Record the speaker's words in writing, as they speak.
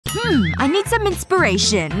I need some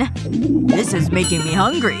inspiration. This is making me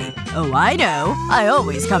hungry. Oh, I know. I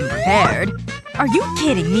always come prepared. Are you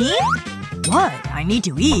kidding me? What? I need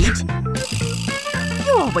to eat?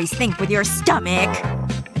 You always think with your stomach.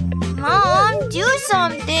 Mom, do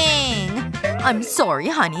something. I'm sorry,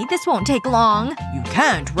 honey. This won't take long. You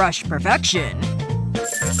can't rush perfection.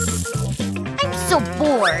 I'm so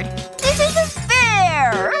bored. This isn't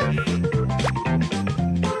fair!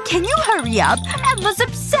 Can you hurry up? Emma's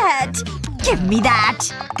upset. Give me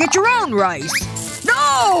that. Get your own rice.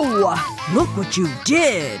 No! Look what you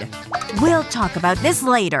did. We'll talk about this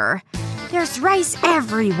later. There's rice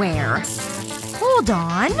everywhere. Hold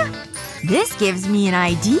on. This gives me an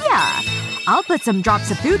idea. I'll put some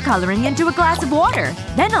drops of food coloring into a glass of water.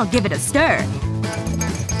 Then I'll give it a stir.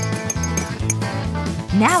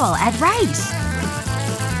 Now I'll add rice.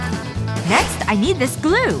 Next, I need this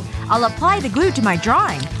glue. I'll apply the glue to my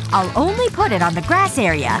drawing. I'll only put it on the grass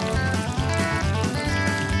area.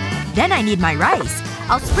 Then I need my rice.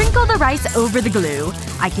 I'll sprinkle the rice over the glue.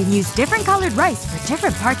 I can use different colored rice for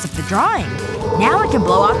different parts of the drawing. Now I can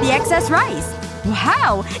blow off the excess rice.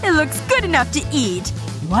 Wow! It looks good enough to eat.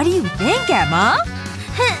 What do you think, Emma?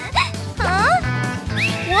 Huh?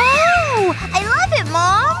 Wow! I love it,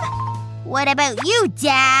 Mom! What about you,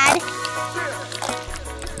 Dad?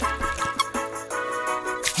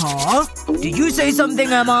 Huh? Did you say something,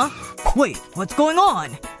 Emma? Wait, what's going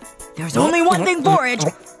on? There's only one thing for it.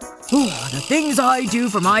 The things I do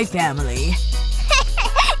for my family.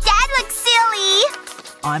 Dad looks silly!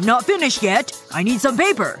 I'm not finished yet. I need some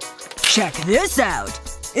paper. Check this out.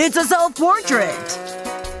 It's a self-portrait.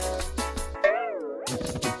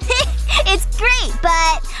 It's great,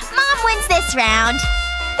 but Mom wins this round.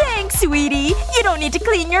 Thanks, sweetie. You don't need to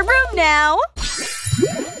clean your room now.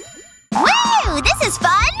 Woo! This is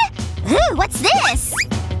fun! Ooh, what's this?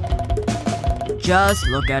 Just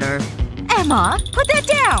look at her. Emma, put that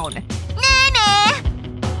down!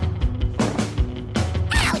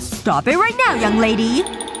 Nah. Stop it right now, young lady.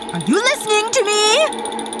 Are you listening to me?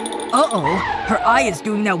 Uh-oh. Her eye is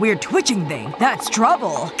doing that weird twitching thing. That's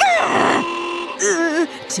trouble.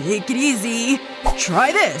 Take it easy.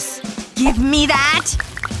 Try this. Give me that!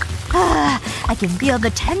 I can feel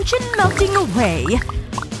the tension melting away.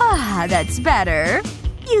 That's better.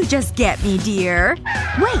 You just get me, dear.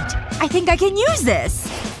 Wait. I think I can use this.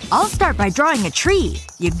 I'll start by drawing a tree.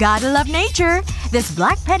 You gotta love nature. This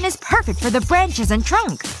black pen is perfect for the branches and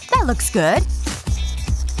trunk. That looks good.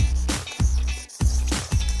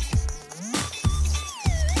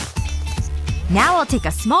 Now I'll take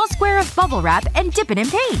a small square of bubble wrap and dip it in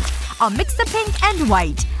paint. I'll mix the pink and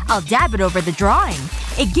white. I'll dab it over the drawing.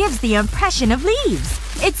 It gives the impression of leaves.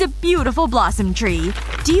 It's a beautiful blossom tree.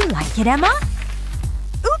 Do you like it, Emma?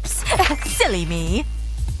 Oops. Silly me.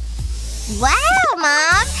 Wow,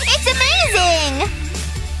 Mom! It's amazing!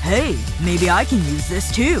 Hey, maybe I can use this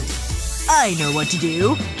too. I know what to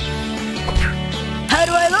do. How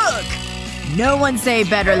do I look? No one say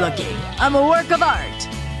better looking. I'm a work of art.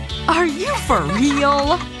 Are you for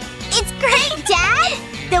real? It's great, Dad!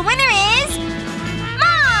 The winner is…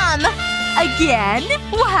 Mom! Again?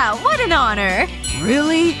 Wow, what an honor.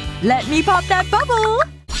 Really? Let me pop that bubble.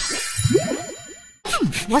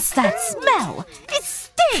 What's that smell? It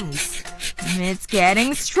stinks! It's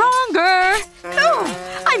getting stronger.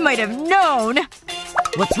 Oh, I might have known.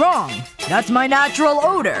 What's wrong? That's my natural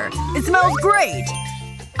odor. It smells great.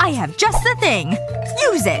 I have just the thing.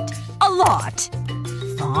 Use it. A lot.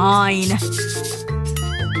 Fine.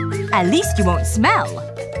 At least you won't smell.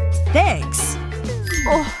 Thanks.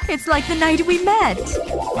 Oh, it's like the night we met.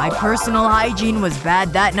 My personal hygiene was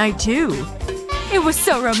bad that night too. It was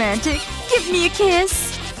so romantic. Give me a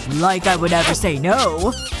kiss. Like I would ever say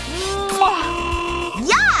no.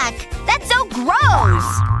 Yuck! That's so gross!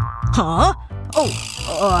 Huh?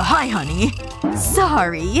 Oh, hi, honey.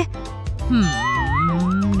 Sorry.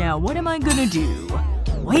 Now what am I gonna do?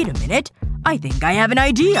 Wait a minute. I think I have an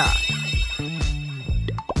idea.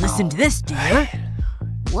 Listen to this, dear.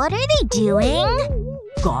 What are they doing?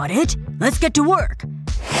 Got it. Let's get to work.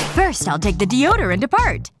 First, I'll take the deodorant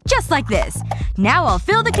apart. Just like this. Now I'll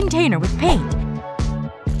fill the container with paint.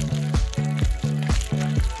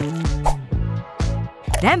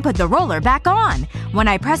 Then put the roller back on. When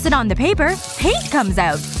I press it on the paper, paint comes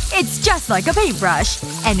out. It's just like a paintbrush.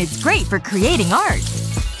 And it's great for creating art.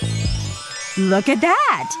 Look at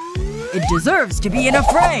that! It deserves to be in a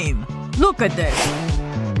frame. Look at this.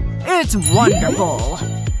 It's wonderful.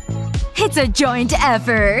 It's a joint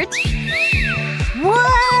effort.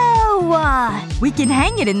 Whoa! We can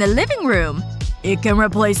hang it in the living room. It can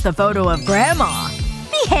replace the photo of Grandma.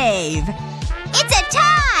 Behave! It's a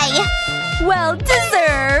tie! Well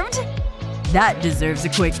deserved! That deserves a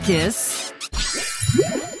quick kiss.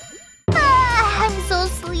 I'm so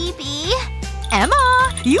sleepy.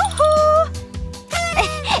 Emma! Yoo-hoo!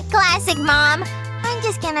 Classic, Mom. I'm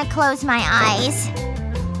just gonna close my eyes.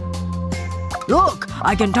 Look!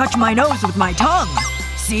 I can touch my nose with my tongue!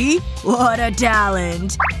 See? What a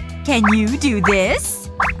talent! Can you do this?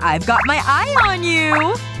 I've got my eye on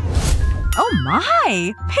you! Oh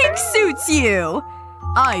my! Pink suits you!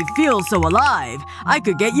 I feel so alive. I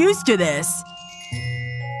could get used to this.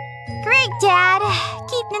 Great, Dad.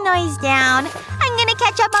 Keep the noise down. I'm gonna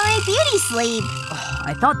catch up on my beauty sleep.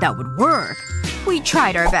 I thought that would work. We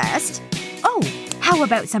tried our best. Oh, how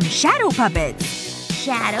about some shadow puppets?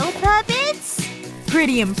 Shadow puppets?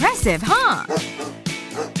 Pretty impressive, huh?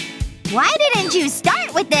 Why didn't you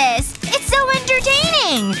start with this? It's so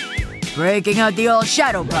entertaining! Breaking out the old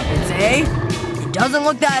shadow puppets, eh? It doesn't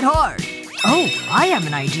look that hard. Oh, I have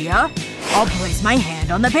an idea. I'll place my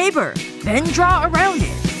hand on the paper, then draw around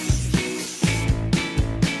it.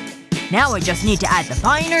 Now I just need to add the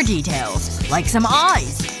finer details, like some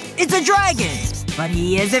eyes. It's a dragon! But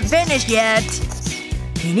he isn't finished yet.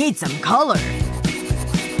 He needs some color.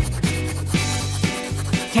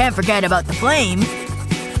 Can't forget about the flame.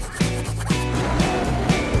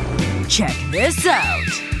 Check this out.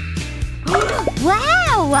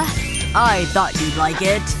 Wow! I thought you'd like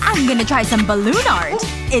it. I'm gonna try some balloon art.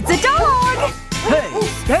 It's a dog! Hey,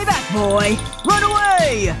 stay back, boy! Run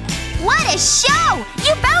away! What a show!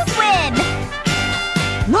 You both win!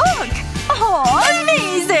 Look! Oh,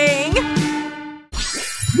 amazing!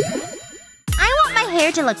 I want my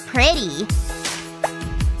hair to look pretty.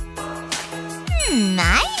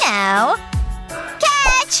 I know.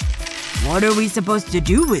 Catch! What are we supposed to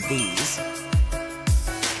do with these?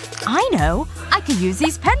 I know. I could use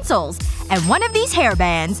these pencils. And one of these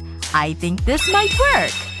hairbands. I think this might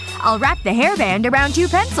work. I'll wrap the hairband around 2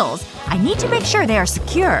 pencils. I need to make sure they are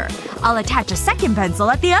secure. I'll attach a second pencil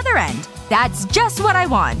at the other end. That's just what I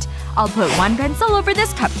want. I'll put one pencil over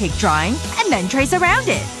this cupcake drawing, and then trace around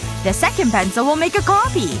it. The second pencil will make a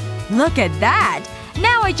copy. Look at that!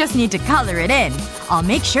 Now I just need to color it in. I'll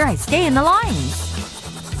make sure I stay in the lines.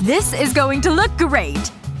 This is going to look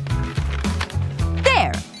great!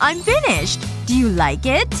 There! I'm finished! Do you like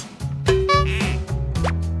it?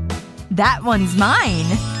 That one's mine!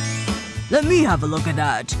 Let me have a look at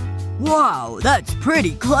that. Wow, that's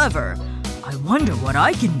pretty clever. I wonder what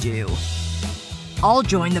I can do. I'll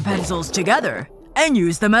join the pencils together and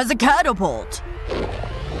use them as a catapult.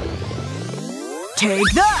 Take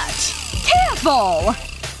that! Careful!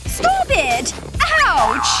 Stop it!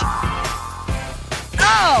 Ouch!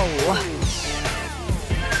 Ow!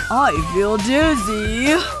 I feel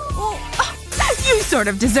dizzy. You sort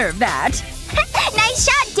of deserve that. Nice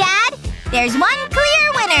shot, Dad! There's one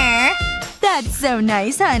clear winner! That's so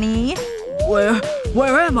nice, honey.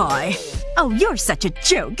 Where am I? Oh, you're such a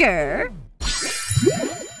joker.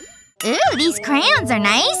 Ooh, these crayons are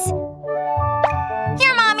nice.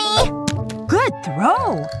 Here, Mommy! Good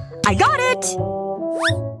throw. I got it!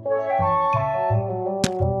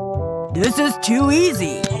 This is too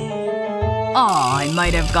easy. Aw, I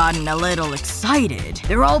might have gotten a little excited.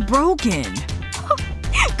 They're all broken.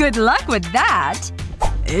 Good luck with that.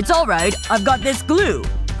 It's alright. I've got this glue.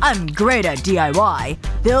 I'm great at DIY.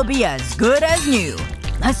 They'll be as good as new.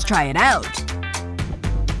 Let's try it out.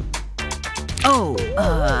 Oh,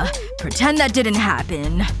 pretend that didn't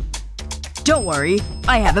happen. Don't worry.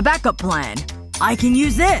 I have a backup plan. I can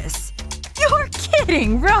use this. You're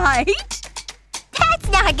kidding, right? That's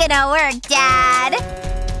not gonna work, Dad!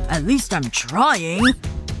 At least I'm trying.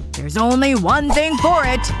 There's only one thing for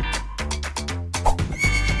it.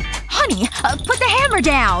 Honey, put the hammer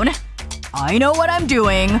down! I know what I'm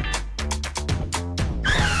doing.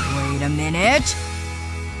 Wait a minute.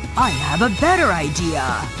 I have a better idea.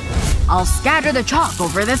 I'll scatter the chalk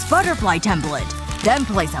over this butterfly template. Then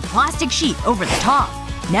place a plastic sheet over the top.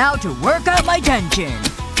 Now to work out my tension.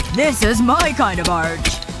 This is my kind of art.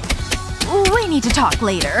 We need to talk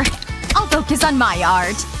later. I'll focus on my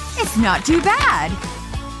art. It's not too bad.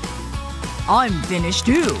 I'm finished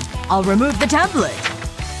too. I'll remove the template.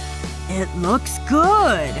 It looks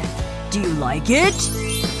good. Do you like it?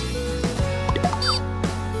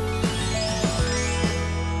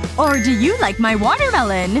 Or do you like my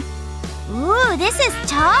watermelon? Ooh, this is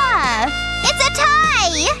tough. It's a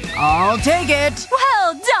tie! I'll take it.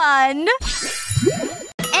 Well done!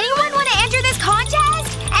 Anyone want to enter this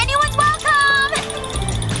contest? Anyone's welcome!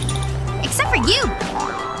 Except for you.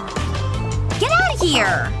 Get out of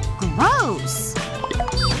here! Gross.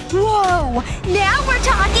 Whoa! Now we're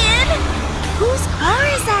talking! Whose car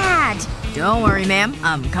is that? Don't worry, ma'am.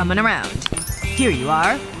 I'm coming around. Here you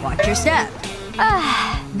are. Watch your step.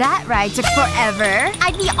 That ride took forever.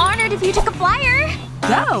 I'd be honored if you took a flyer.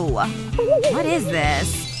 Go! What is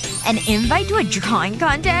this? An invite to a drawing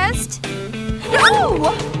contest?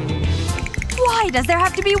 No! Why does there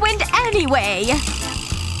have to be wind anyway?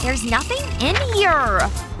 There's nothing in here.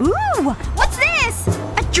 Ooh! What's this?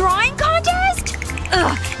 A drawing contest?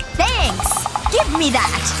 Ugh! Thanks. Give me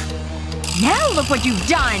that. Now look what you've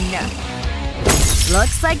done!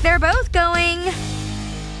 Looks like they're both going.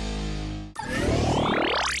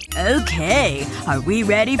 Okay. Are we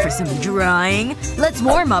ready for some drawing? Let's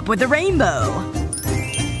warm up with a rainbow.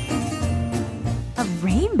 A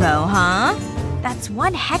rainbow, huh? That's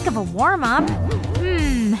one heck of a warm-up.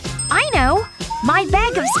 I know! My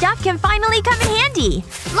bag of stuff can finally come in handy.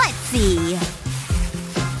 Let's see.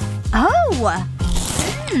 Oh!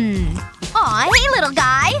 Aw, hey little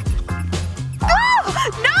guy! Oh!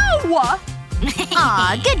 No!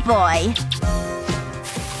 Aw, good boy.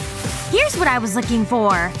 Here's what I was looking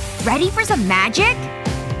for. Ready for some magic?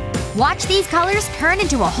 Watch these colors turn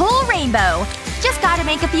into a whole rainbow. Just gotta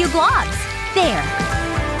make a few globs. There.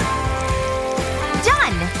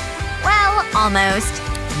 Done! Well, almost.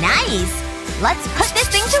 Nice! Let's put this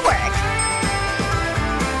thing to work.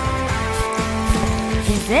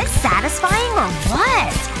 Is this satisfying or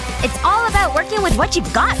what? It's all about working with what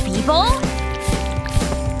you've got, people!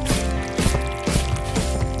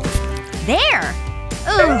 There!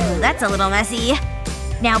 Ooh, that's a little messy.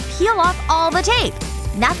 Now peel off all the tape.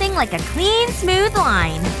 Nothing like a clean, smooth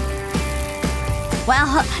line.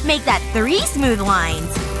 Well, make that 3 smooth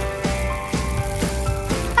lines.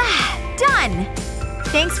 Done!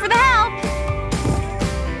 Thanks for the help!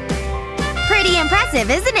 Pretty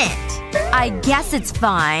impressive, isn't it? I guess it's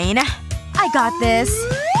fine. I got this.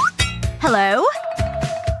 Hello?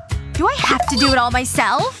 Do I have to do it all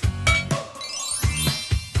myself?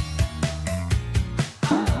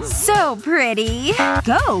 So pretty.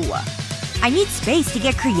 Go! I need space to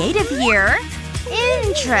get creative here.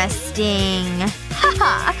 Interesting.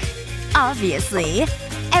 Haha. Obviously.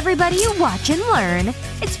 Everybody watch and learn.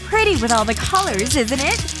 It's pretty with all the colors, isn't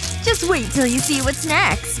it? Just wait till you see what's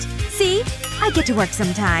next. See? I get to work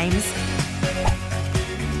sometimes.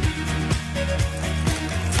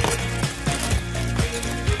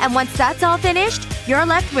 And once that's all finished, you're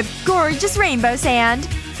left with gorgeous rainbow sand.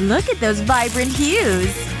 Look at those vibrant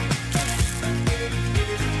hues.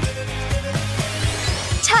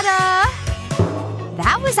 Ta-da!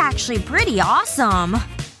 That was actually pretty awesome.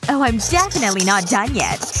 Oh, I'm definitely not done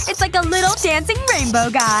yet. It's like a little dancing rainbow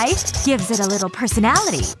guy. Gives it a little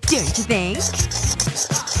personality, don't you think?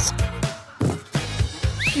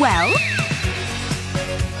 Well?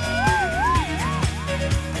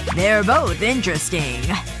 They're both interesting.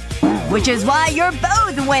 Which is why you're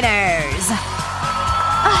both winners!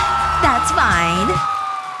 That's fine.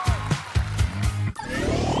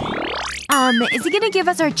 Is he gonna give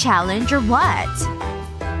us our challenge or what?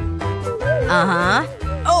 Uh-huh.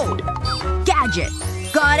 Oh! Gadget!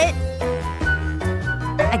 Got it?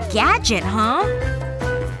 A gadget, huh?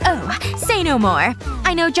 Oh, say no more.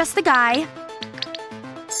 I know just the guy.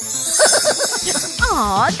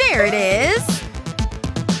 Aw, there it is.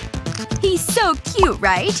 He's so cute,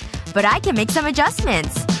 right? But I can make some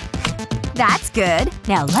adjustments. That's good.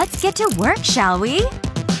 Now let's get to work, shall we?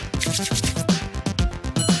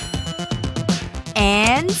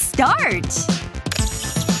 And start!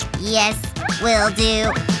 Yes, will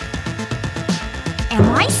do.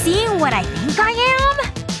 Am I seeing what I think I am?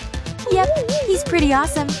 Yep, he's pretty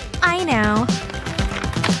awesome. I know.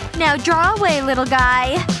 Now draw away, little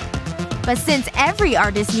guy. But since every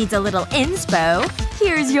artist needs a little inspo,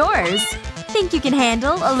 here's yours. Think you can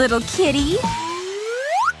handle a little kitty?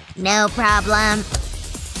 No problem.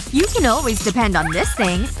 You can always depend on this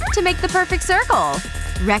thing to make the perfect circle.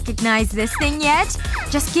 Recognize this thing yet?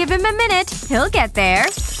 Just give him a minute. He'll get there.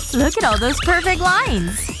 Look at all those perfect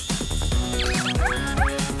lines.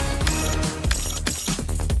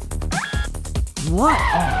 What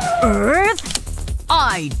on earth?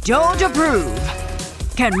 I don't approve.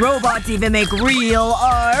 Can robots even make real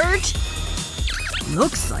art?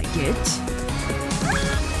 Looks like it.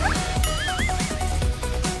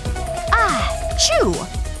 Shoo!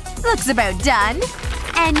 Looks about done.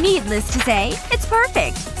 And needless to say, it's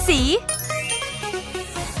perfect. See?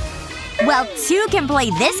 Well, 2 can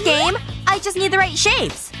play this game. I just need the right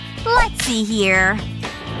shapes. Let's see here.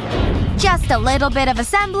 Just a little bit of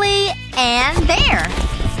assembly, and there.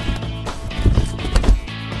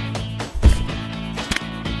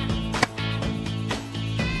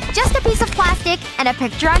 Just a piece of plastic and a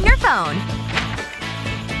picture on your phone.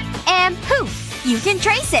 And poof! You can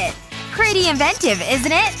trace it. Pretty inventive,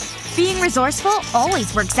 isn't it? Being resourceful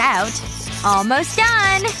always works out. Almost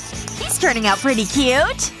done. He's turning out pretty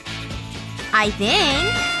cute. I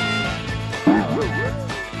think.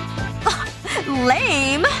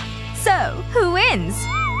 Lame. So, who wins?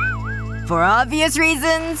 For obvious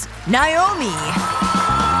reasons, Naomi.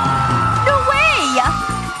 No way!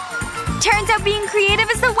 Turns out being creative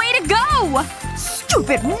is the way to go!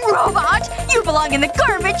 Stupid robot! You belong in the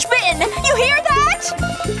garbage bin! You hear that?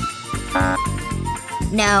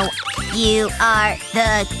 No. You are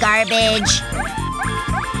the garbage.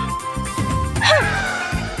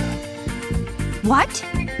 What?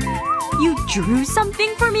 You drew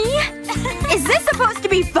something for me? Is this supposed to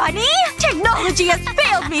be funny? Technology has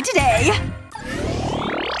failed me today!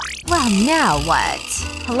 Well, now what?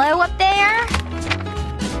 Hello up there?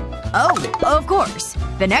 Oh, of course.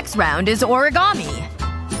 The next round is origami.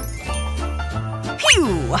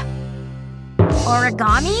 Phew!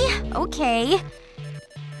 Origami? Okay.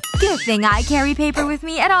 Good thing I carry paper with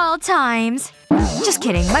me at all times. Just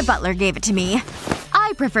kidding, my butler gave it to me.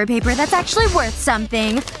 I prefer paper that's actually worth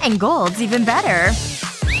something. And gold's even better.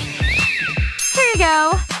 Here you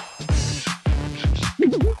go.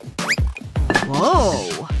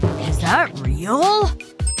 Whoa. Is that real?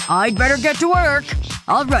 I'd better get to work.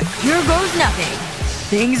 Alright, here goes nothing.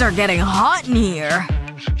 Things are getting hot in here.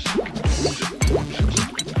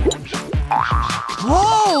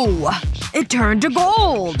 Whoa! It turned to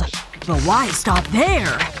gold! But why stop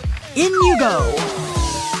there? In you go.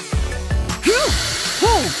 Phew!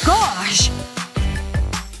 Oh gosh!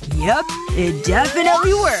 Yep, it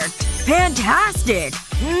definitely worked. Fantastic!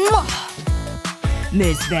 Mwah!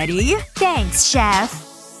 Miss Betty? Thanks, chef.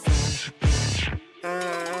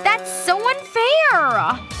 That's so unfair!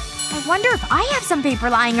 I wonder if I have some paper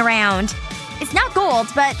lying around. It's not gold,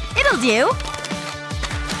 but it'll do.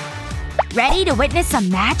 Ready to witness some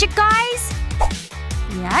magic, guys?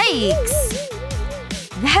 Yikes.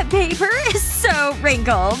 That paper is so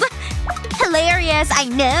wrinkled. Hilarious, I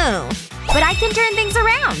know. But I can turn things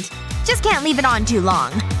around. Just can't leave it on too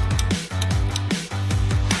long.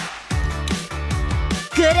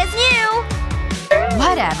 Good as new!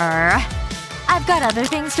 Whatever. I've got other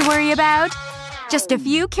things to worry about. Just a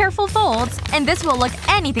few careful folds, and this will look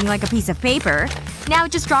anything like a piece of paper. Now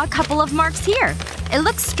just draw a couple of marks here. It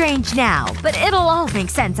looks strange now, but it'll all make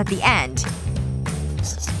sense at the end.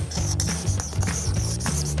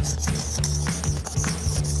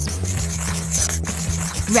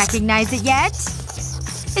 Recognize it yet?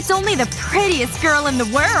 It's only the prettiest girl in the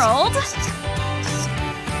world!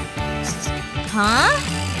 Huh?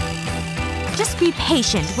 Just be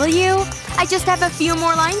patient, will you? I just have a few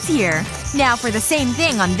more lines here. Now for the same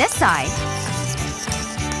thing on this side.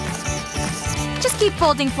 Just keep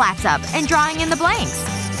folding flats up and drawing in the blanks.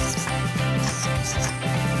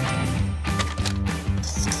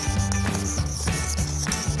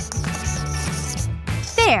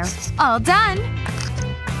 There. All done.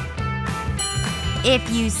 If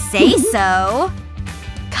you say so.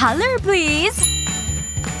 Color, please.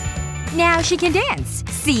 Now she can dance.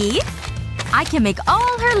 See? I can make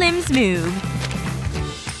all her limbs move.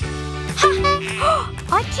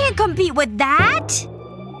 I can't compete with that!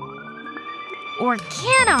 Or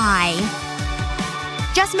can I?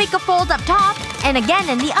 Just make a fold up top, and again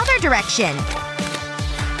in the other direction.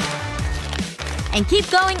 And keep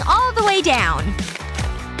going all the way down.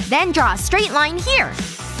 Then draw a straight line here.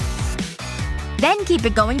 Then keep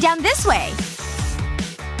it going down this way.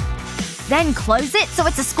 Then close it so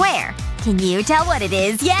it's a square. Can you tell what it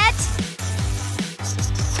is yet?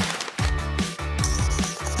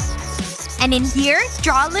 And in here,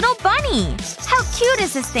 draw a little bunny. How cute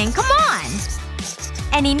is this thing? Come on!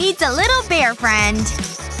 And he needs a little bear friend.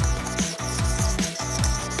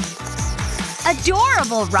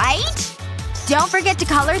 Adorable, right? Don't forget to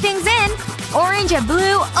color things in. Orange and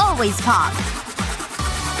blue always pop.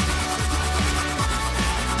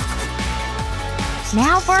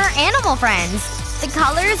 Now for our animal friends. The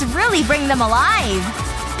colors really bring them alive.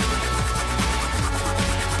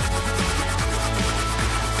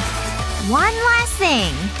 One last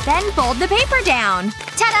thing. Then fold the paper down.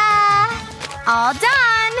 Ta-da! All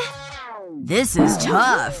done! This is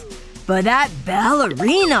tough. But that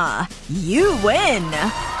ballerina. You win!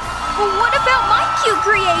 What about my cute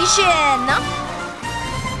creation?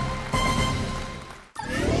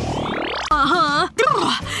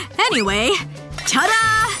 Anyway.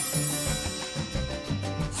 Ta-da!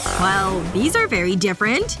 Well, these are very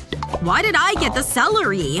different. Why did I get the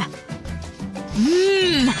celery?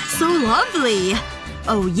 Mmm, so lovely.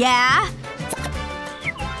 Oh yeah?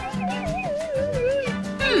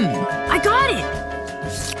 I got it!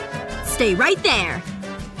 Stay right there.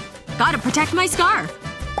 Gotta protect my scarf.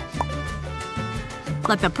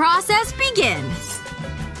 Let the process begin.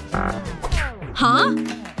 Huh?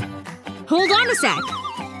 Hold on a sec.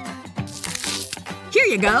 Here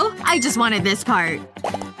you go. I just wanted this part.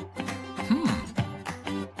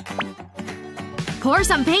 Pour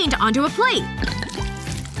some paint onto a plate.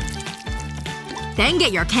 Then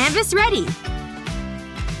get your canvas ready.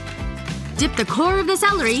 Dip the core of the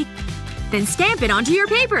celery, then stamp it onto your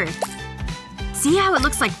paper. See how it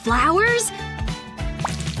looks like flowers?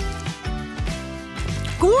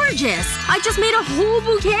 Gorgeous! I just made a whole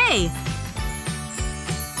bouquet!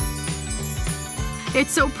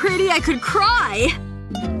 It's so pretty I could cry!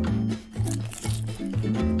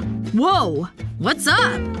 Whoa! What's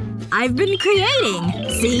up? I've been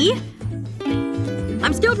creating. See?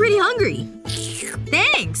 I'm still pretty hungry.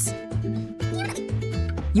 Thanks!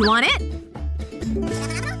 You want it?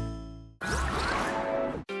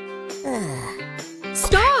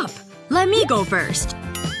 Stop! Let me go first.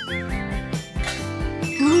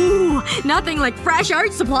 Ooh, nothing like fresh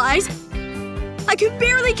art supplies. I could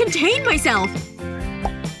barely contain myself.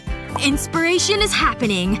 Inspiration is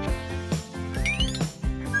happening.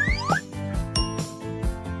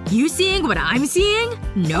 You seeing what I'm seeing?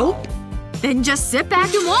 Nope. Then just sit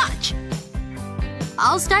back and watch.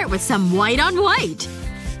 I'll start with some white on white.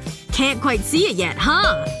 Can't quite see it yet,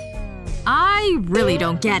 huh? I really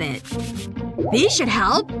don't get it. These should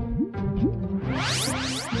help.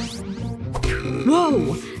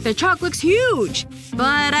 Whoa! The chalk looks huge!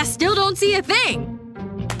 But I still don't see a thing.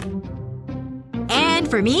 And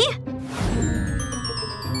for me?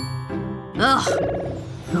 Ugh.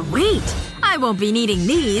 But wait. I won't be needing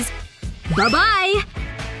these. Bye-bye!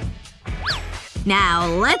 Now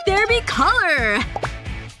let there be color!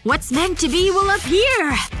 What's meant to be will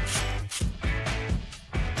appear!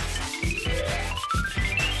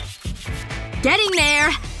 Getting there!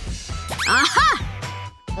 Aha!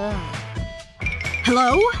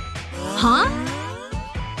 Hello? Huh?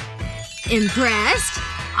 Impressed?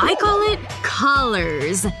 I call it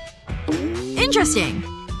colors. Interesting.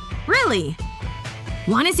 Really?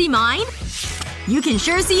 Wanna see mine? You can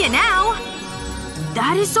sure see it now!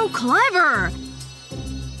 That is so clever!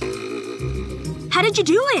 How did you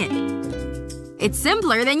do it? It's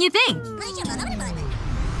simpler than you think.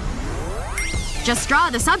 Just draw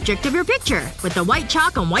the subject of your picture with the white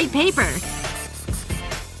chalk on white paper.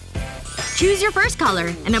 Choose your first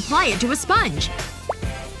color and apply it to a sponge.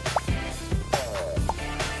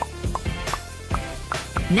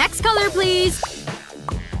 Next color, please!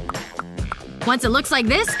 Once it looks like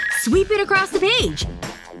this, sweep it across the page.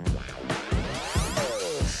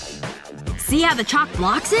 See how the chalk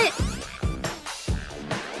blocks it?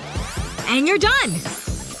 And you're done!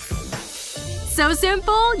 So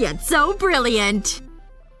simple, yet so brilliant.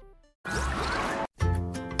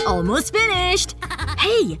 Almost finished!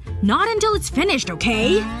 Hey! Not until it's finished,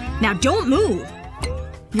 okay? Now don't move.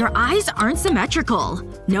 Your eyes aren't symmetrical.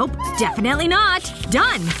 Nope, definitely not.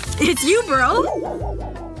 Done! It's you, bro!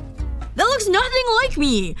 That looks nothing like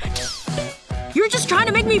me! You're just trying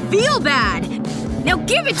to make me feel bad! Now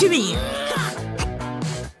give it to me!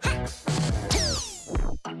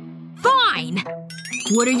 Fine!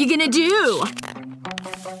 What are you gonna do?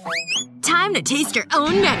 Time to taste your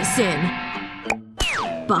own medicine.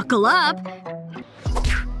 Buckle up.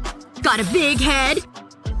 Got a big head.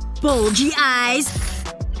 Bulgy eyes.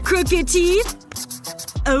 Crooked teeth.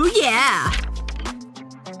 Oh yeah.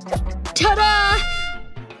 Ta-da!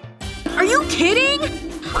 Are you kidding?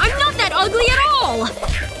 I'm not that ugly at all!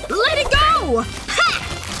 Let it go! Ha!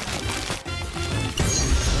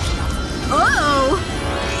 Uh-oh.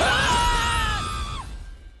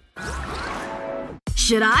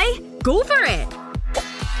 Should I? Go for it!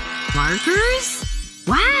 Markers?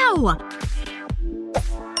 Wow!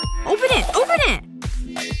 Open it! Open it!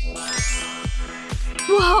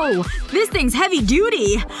 Whoa! This thing's heavy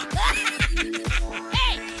duty!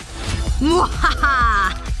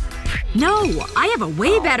 Mwahaha! No! I have a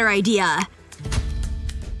way better idea!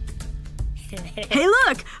 Hey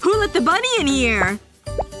look! Who let the bunny in here?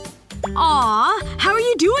 Aw, how are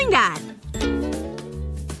you doing that?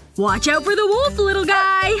 Watch out for the wolf, little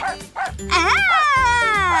guy!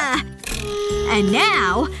 Ah! And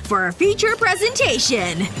now, for our feature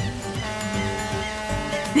presentation.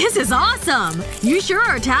 This is awesome! You sure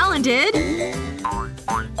are talented!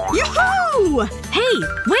 Yoo-hoo! Hey,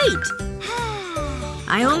 wait!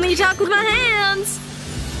 I only talk with my hands!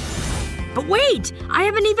 But wait! I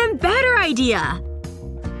have an even better idea!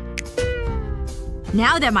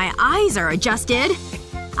 Now that my eyes are adjusted,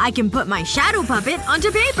 I can put my shadow puppet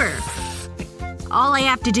onto paper. All I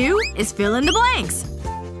have to do is fill in the blanks.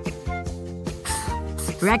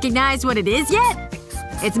 Recognize what it is yet?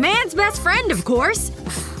 It's man's best friend, of course.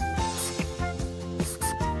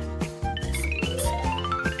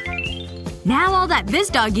 Now all that this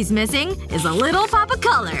doggie's missing is a little pop of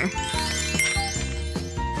color.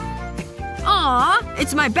 Aw,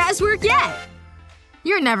 it's my best work yet!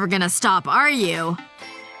 You're never gonna stop, are you?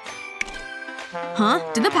 Huh?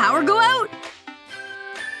 Did the power go out?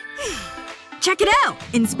 Check it out!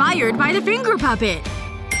 Inspired by the finger puppet!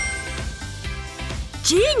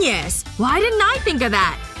 Genius! Why didn't I think of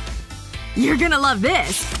that? You're gonna love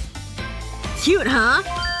this. Cute, huh?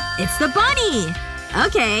 It's the bunny!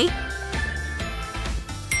 Okay.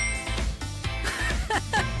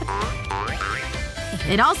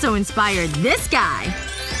 It also inspired this guy.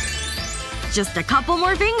 Just a couple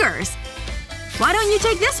more fingers. Why don't you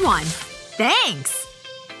take this one? Thanks!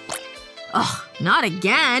 Ugh, not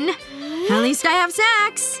again. At least I have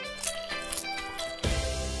snacks.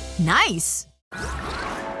 Nice.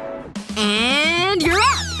 And you're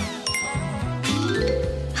up!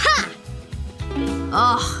 Ha!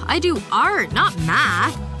 Ugh, I do art, not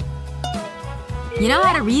math. You know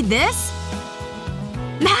how to read this?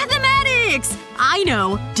 Mathematics! I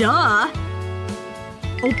know. Duh.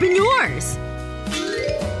 Open yours.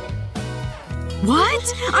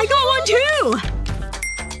 What? I got one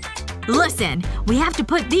too! Listen, we have to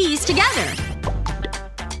put these together.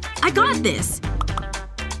 I got this.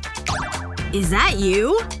 Is that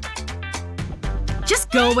you? Just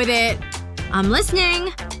go with it. I'm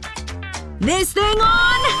listening. This thing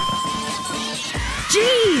on?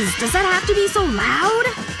 Jeez, does that have to be so loud?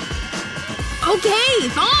 Okay,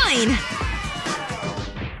 fine.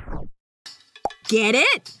 Get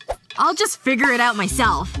it? I'll just figure it out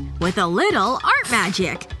myself. With a little art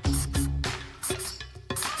magic.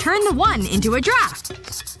 Turn the 1 into a giraffe.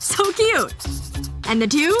 So cute. And the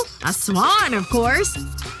 2? A swan, of course.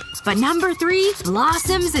 But number 3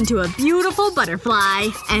 blossoms into a beautiful butterfly.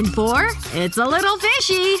 And 4? It's a little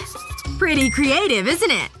fishy. Pretty creative,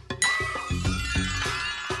 isn't it?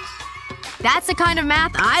 That's the kind of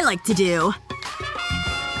math I like to do.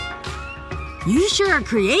 You sure are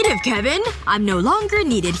creative, Kevin. I'm no longer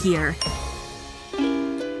needed here.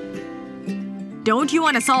 Don't you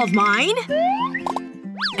want to solve mine?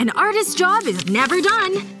 An artist's job is never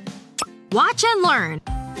done. Watch and learn.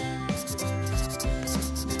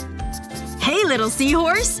 Hey, little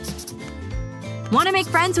seahorse. Want to make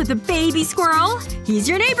friends with a baby squirrel? He's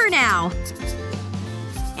your neighbor now.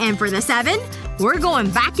 And for the 7, we're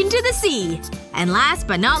going back into the sea. And last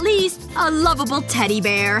but not least, a lovable teddy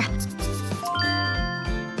bear.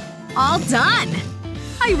 All done!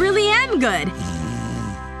 I really am good.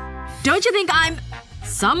 Don't you think I'm…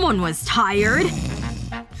 Someone was tired.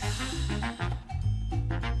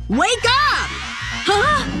 Wake up!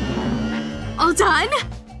 Huh? All done?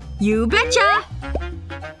 You betcha!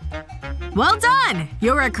 Well done!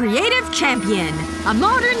 You're a creative champion. A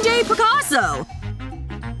modern-day Picasso.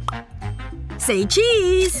 Say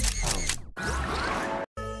cheese!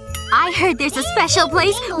 I heard there's a special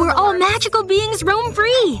place where all magical beings roam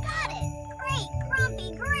free.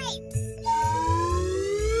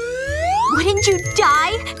 Wouldn't you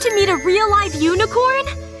die to meet a real live unicorn?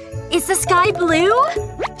 Is the sky blue?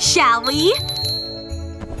 Shall we?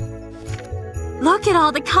 Look at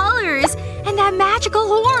all the colors! And that magical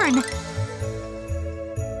horn!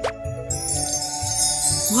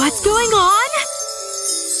 What's going on?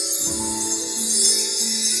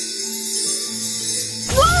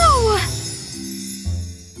 Whoa!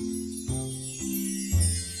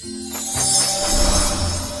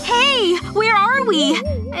 Hey! Where are we?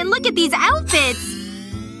 And look at these outfits!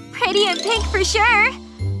 Pretty and pink for sure.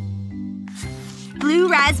 Blue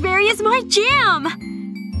raspberry is my jam!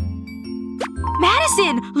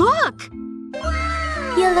 Madison, look!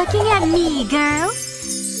 You're looking at me, girl.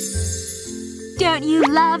 Don't you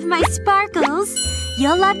love my sparkles?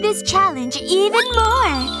 You'll love this challenge even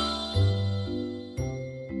more.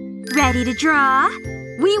 Ready to draw?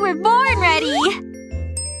 We were born ready!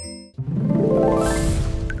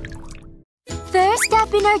 First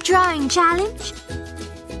up in our drawing challenge.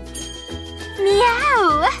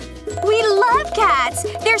 Meow! We love cats!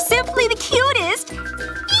 They're simply the cutest!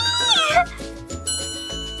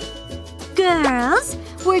 Girls,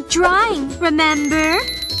 we're drawing, remember?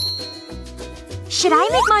 Should I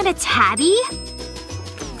make mine a tabby?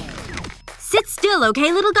 Sit still,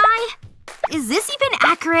 okay, little guy? Is this even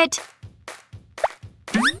accurate?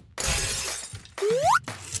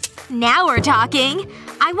 Now we're talking.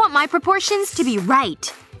 I want my proportions to be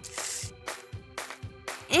right.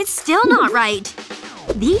 It's still not right.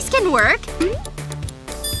 These can work.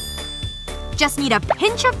 Just need a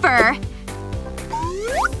pinch of fur.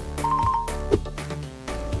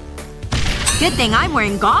 Good thing I'm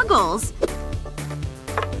wearing goggles.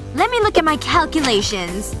 Let me look at my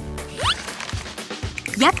calculations.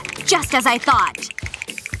 Yep, Just as I thought.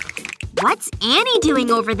 What's Annie doing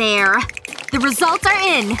over there? The results are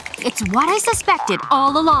in. It's what I suspected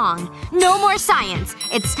all along. No more science.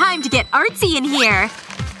 It's time to get artsy in here.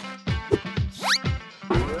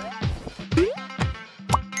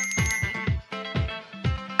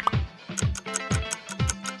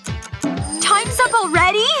 Time's up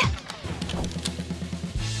already?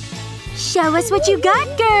 Show us what you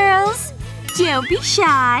got, girls. Don't be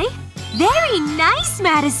shy. Very nice,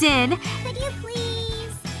 Madison. Could you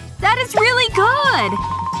please? That is really good.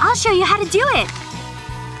 I'll show you how to do it.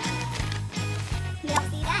 You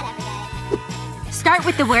don't see that every day. Start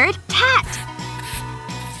with the word cat.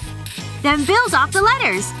 Then build off the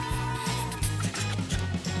letters.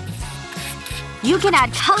 You can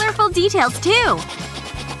add colorful details, too.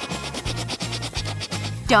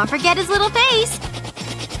 Don't forget his little face.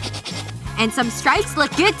 And some stripes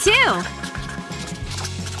look good, too.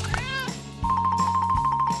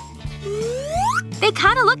 They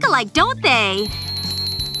kinda look alike, don't they?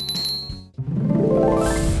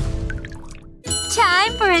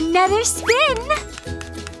 Time for another spin!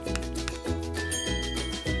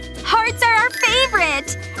 Hearts are our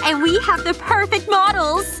favorite! And we have the perfect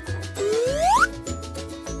models!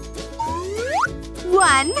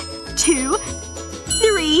 1, 2,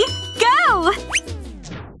 3, go!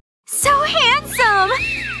 So handsome!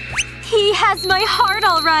 He has my heart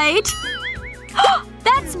alright!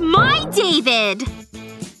 That's my David!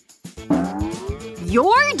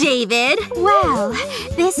 Your David? Well,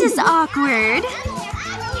 this is awkward.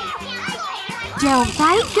 Don't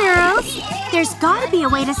fight, girls. There's gotta be a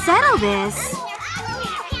way to settle this.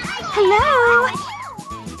 Hello?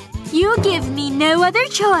 You give me no other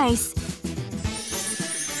choice.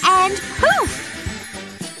 And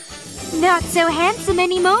poof! Not so handsome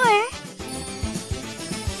anymore.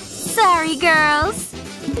 Sorry, girls.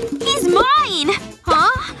 He's mine!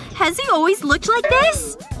 Huh? Has he always looked like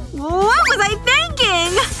this? What was I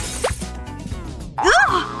thinking?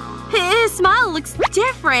 Ugh! His smile looks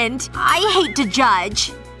different. I hate to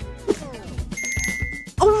judge.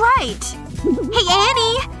 Alright. Hey,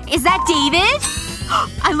 Annie! Is that David?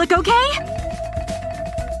 I look okay?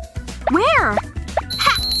 Where?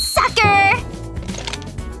 Ha! Sucker!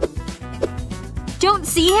 Don't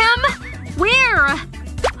see him? Where?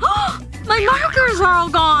 My markers are all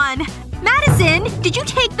gone! Madison, did you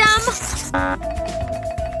take them?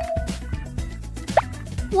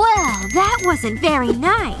 Well, that wasn't very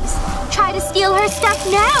nice. Try to steal her stuff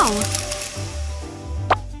now.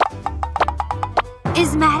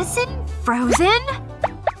 Is Madison frozen?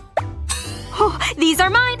 Oh, these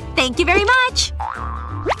are mine. Thank you very much.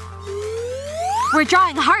 We're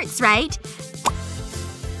drawing hearts, right?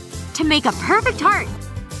 To make a perfect heart,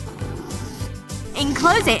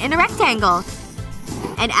 enclose it in a rectangle.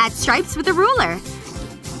 And add stripes with a ruler.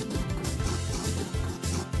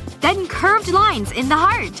 Then curved lines in the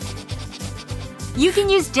heart. You can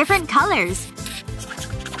use different colors.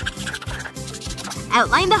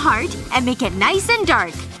 Outline the heart and make it nice and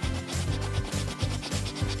dark.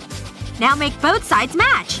 Now make both sides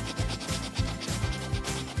match.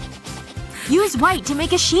 Use white to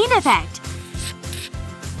make a sheen effect.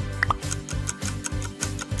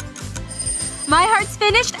 My heart's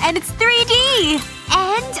finished and it's 3D!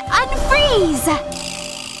 And unfreeze!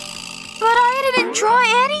 But I didn't draw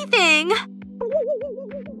anything!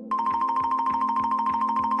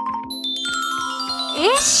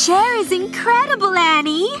 This chair is incredible,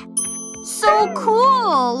 Annie! So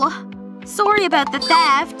cool! Sorry about the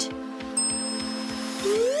theft.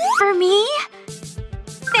 For me?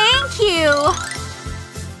 Thank you!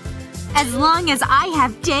 As long as I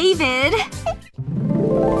have David.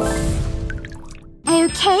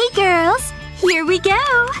 Okay, girls. Here we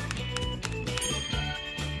go!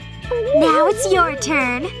 Now it's your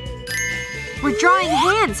turn. We're drawing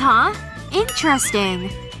hands, huh?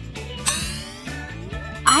 Interesting.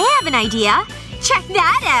 I have an idea. Check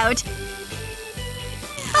that out!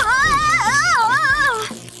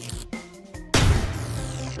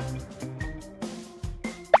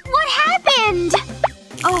 What happened?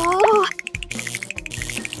 Oh.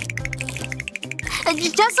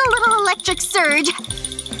 Just a little electric surge.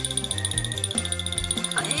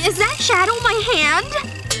 Is that shadow my hand?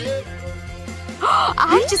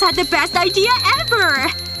 I just had the best idea ever!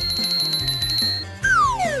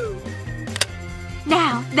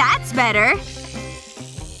 Now, that's better.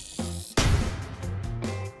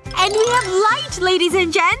 And we have light, ladies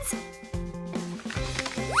and gents!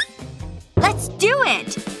 Let's do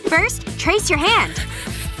it! First, trace your hand.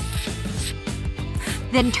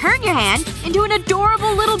 Then turn your hand into an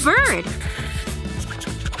adorable little bird.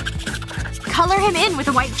 Color him in with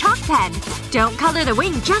a white chalk pen. Don't color the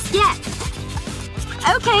wing just yet.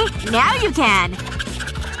 Okay, now you can.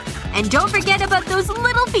 And don't forget about those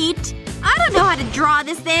little feet. I don't know how to draw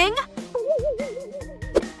this thing.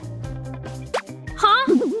 Huh?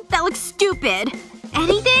 That looks stupid.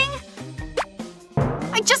 Anything?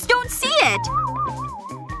 I just don't see it.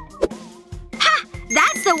 Ha!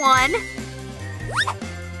 That's the one!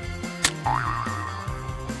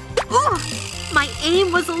 Ooh! My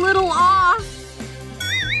aim was a little off.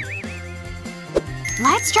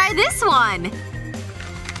 Let's try this one.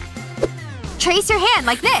 Trace your hand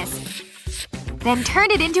like this. Then turn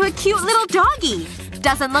it into a cute little doggy.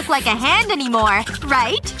 Doesn't look like a hand anymore,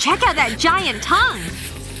 right? Check out that giant tongue.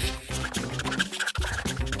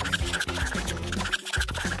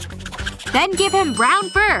 Then give him brown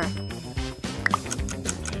fur.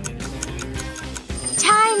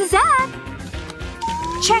 Time's up!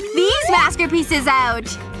 Check these masterpieces out!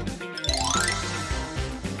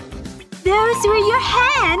 Those were your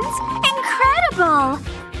hands! Incredible!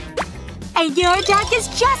 And your duck is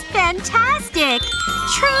just fantastic!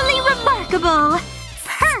 Truly remarkable!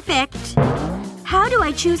 Perfect! How do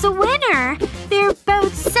I choose a winner? They're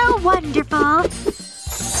both so wonderful.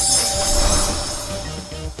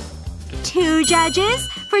 2 judges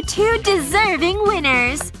for 2 deserving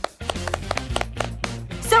winners.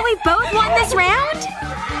 So we both won this round?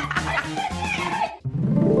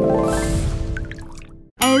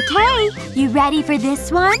 Okay, you ready for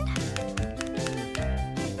this one?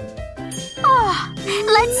 Oh,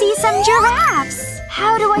 let's see some giraffes.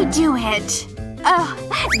 How do I do it? Oh,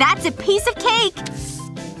 that's a piece of cake.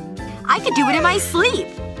 I could do it in my sleep.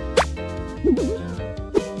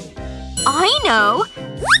 I know!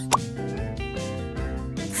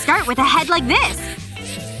 Start with a head like this.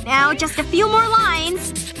 Now just a few more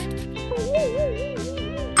lines.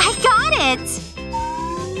 I got it!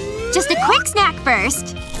 Just a quick snack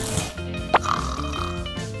first.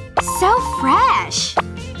 So fresh.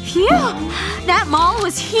 Phew! That mall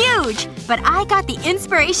was huge! But I got the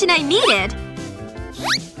inspiration I needed.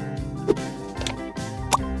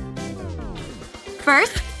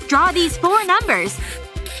 First, draw these 4 numbers.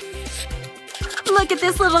 Look at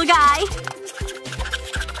this little guy.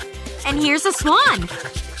 And here's a swan.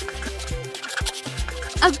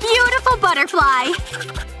 A beautiful butterfly.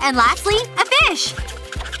 And lastly, a fish.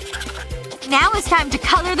 Now it's time to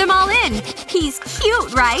color them all in. He's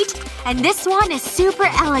cute, right? And this one is super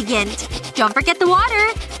elegant. Don't forget the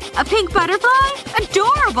water. A pink butterfly?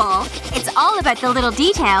 Adorable! It's all about the little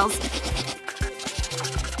details.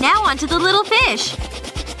 Now onto the little fish.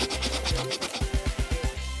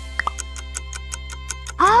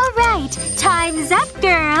 Alright, time's up,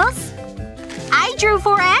 girls! I drew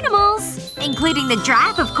 4 animals. Including the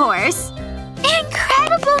giraffe, of course.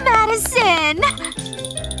 Incredible, Madison!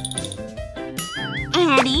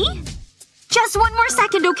 Annie? Just one more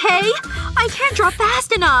second, okay? I can't draw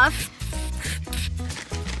fast enough.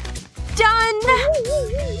 Done!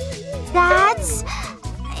 That's…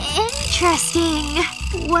 interesting.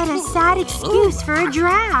 What a sad excuse for a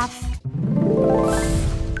giraffe.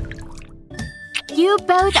 You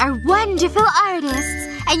both are wonderful artists,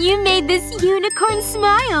 and you made this unicorn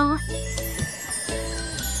smile.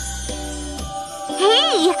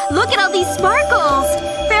 Hey! Look at all these sparkles!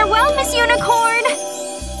 Farewell, Miss Unicorn!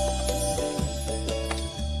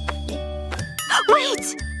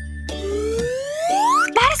 Wait!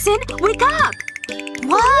 Madison, wake up!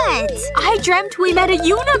 What? I dreamt we met a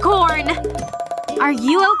unicorn! Are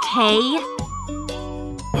you okay?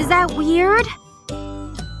 Is that weird?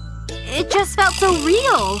 It just felt so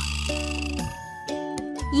real.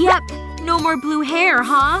 Yep. No more blue hair,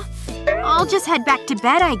 huh? I'll just head back to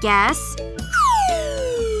bed, I guess.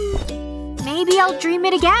 Maybe I'll dream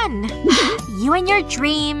it again. You and your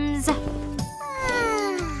dreams.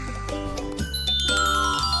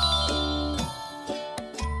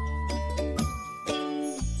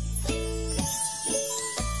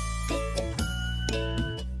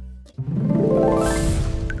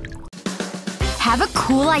 Have a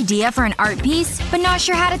cool idea for an art piece, but not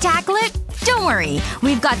sure how to tackle it? Don't worry.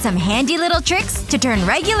 We've got some handy little tricks to turn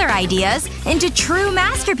regular ideas into true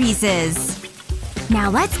masterpieces. Now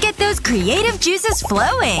let's get those creative juices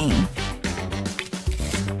flowing.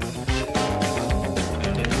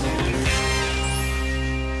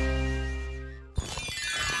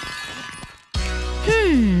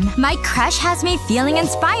 My crush has me feeling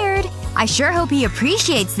inspired. I sure hope he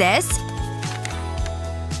appreciates this.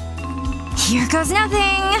 Here goes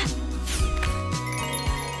nothing.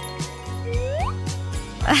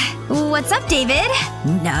 What's up, David?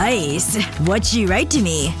 Nice. What'd she write to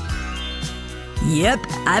me? Yep,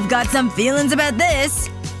 I've got some feelings about this.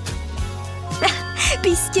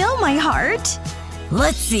 Be still, my heart.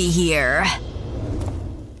 Let's see here.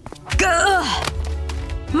 Gah!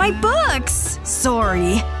 My books!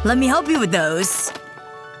 Sorry. Let me help you with those.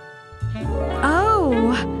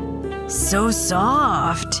 Oh. So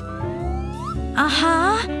soft.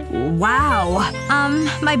 Uh-huh. Wow.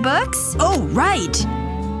 My books? Oh, right.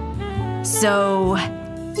 So…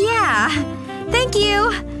 yeah. Thank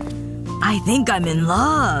you. I think I'm in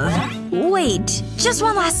love. Wait. Just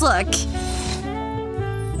one last look.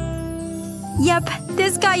 Yep.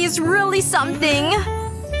 This guy is really something.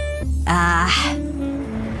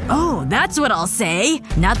 Oh, that's what I'll say.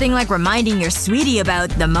 Nothing like reminding your sweetie about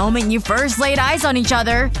the moment you first laid eyes on each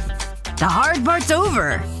other. The hard part's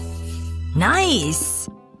over. Nice.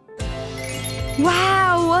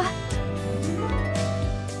 Wow.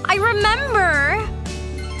 I remember.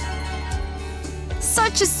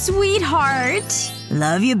 Such a sweetheart.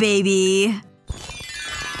 Love you, baby.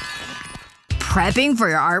 Prepping for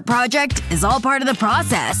your art project is all part of the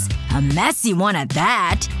process. A messy one at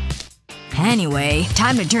that. Anyway,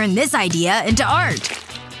 time to turn this idea into art.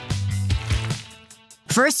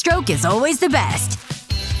 First stroke is always the best.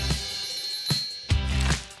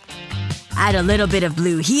 Add a little bit of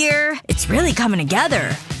blue here. It's really coming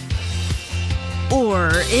together.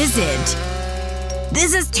 Or is it?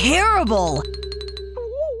 This is terrible!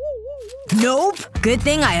 Nope. Good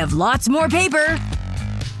thing I have lots more paper.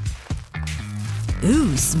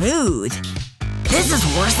 Ooh, smooth. This is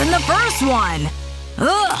worse than the first one!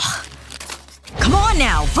 Ugh! Come on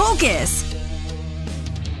now, focus!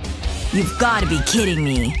 You've gotta be kidding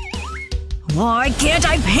me. Why can't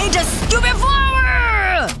I paint a stupid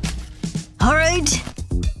flower?! Alright.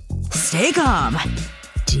 Stay calm.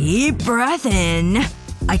 Deep breath in.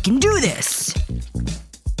 I can do this.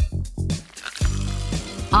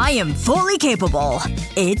 I am fully capable.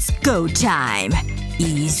 It's go time.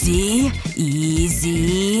 Easy.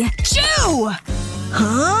 Easy. Shoo!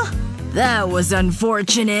 Huh? That was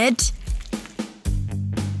unfortunate.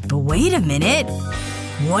 But wait a minute.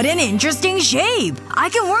 What an interesting shape! I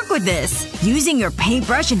can work with this. Using your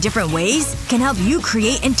paintbrush in different ways can help you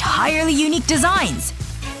create entirely unique designs.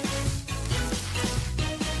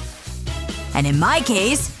 And in my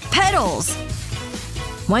case, petals.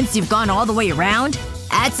 Once you've gone all the way around,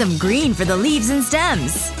 add some green for the leaves and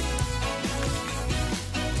stems.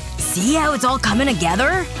 See how it's all coming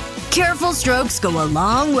together? Careful strokes go a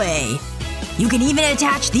long way. You can even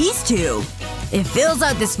attach these two. It fills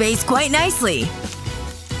out the space quite nicely.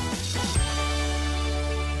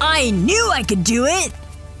 I knew I could do it!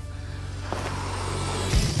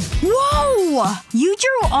 Whoa! You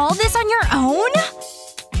drew all this on your own?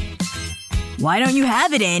 Why don't you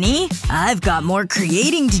have it, Annie? I've got more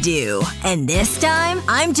creating to do. And this time,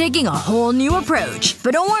 I'm taking a whole new approach.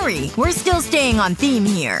 But don't worry, we're still staying on theme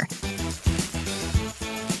here.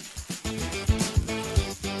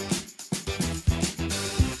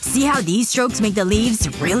 See how these strokes make the leaves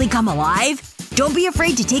really come alive? Don't be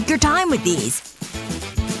afraid to take your time with these.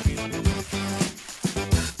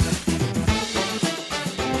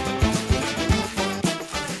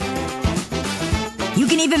 You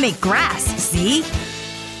can even make grass, see?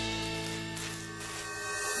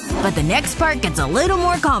 But the next part gets a little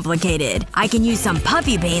more complicated. I can use some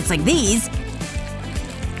puffy paints like these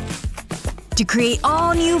to create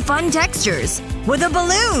all new fun textures. With a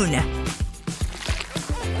balloon!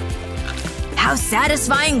 How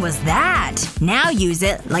satisfying was that? Now use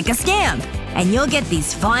it like a stamp. And you'll get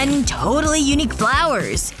these fun, totally unique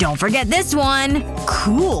flowers. Don't forget this one.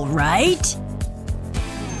 Cool, right?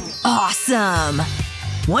 Awesome!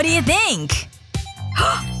 What do you think?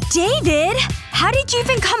 David! How did you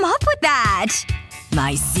even come up with that?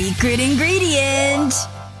 My secret ingredient!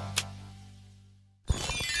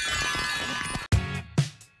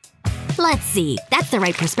 Let's see. That's the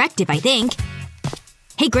right perspective, I think.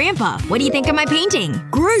 Hey, Grandpa. What do you think of my painting?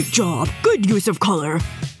 Great job! Good use of color.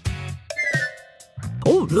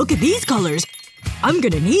 Oh, look at these colors. I'm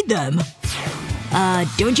gonna need them.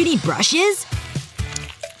 Don't you need brushes?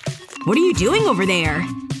 What are you doing over there?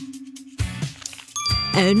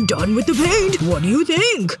 And done with the paint. What do you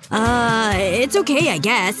think? It's okay, I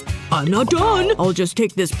guess. I'm not done. I'll just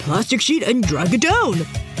take this plastic sheet and drag it down.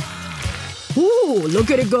 Ooh,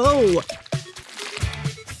 look at it go.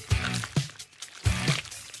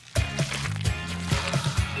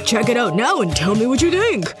 Check it out now and tell me what you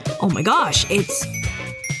think. Oh my gosh, it's…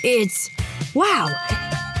 wow.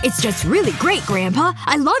 It's just really great, Grandpa.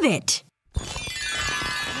 I love it.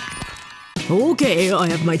 Okay, I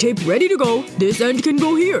have my tape ready to go. This end can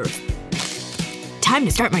go here. Time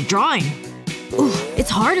to start my drawing. Ooh, it's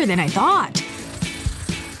harder than I thought.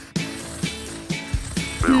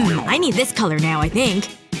 I need this color now, I think.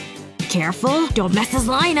 Careful, don't mess this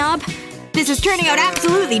line up. This is turning out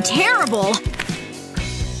absolutely terrible.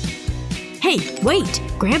 Hey, wait.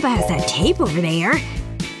 Grandpa has that tape over there.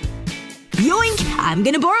 Yoink! I'm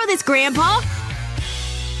gonna borrow this, Grandpa.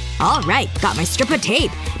 Alright, got my strip of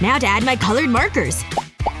tape. Now to add my colored markers.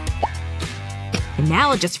 And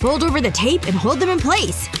now I'll just fold over the tape and hold them in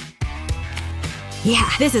place. Yeah,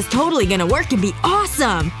 this is totally gonna work and be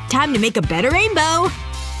awesome! Time to make a better rainbow!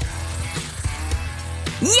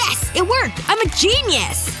 Yes! It worked! I'm a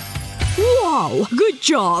genius! Wow! Good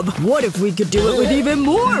job! What if we could do it with even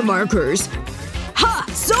more markers? Ha!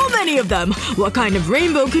 So many of them! What kind of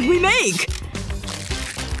rainbow could we make?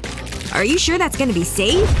 Are you sure that's gonna be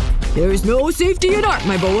safe? There's no safety in art,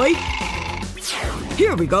 my boy.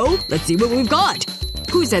 Here we go. Let's see what we've got.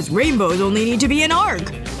 Who says rainbows only need to be an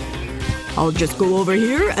arc? I'll just go over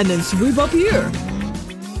here and then sweep up here.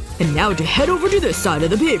 And now to head over to this side of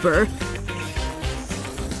the paper.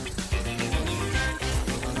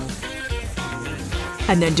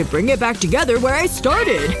 And then to bring it back together where I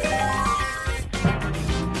started.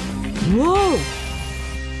 Whoa!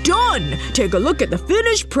 Done! Take a look at the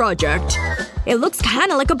finished project. It looks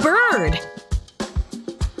kinda like a bird.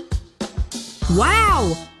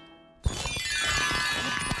 Wow!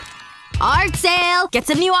 Art sale! Get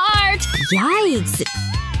some new art! Yikes.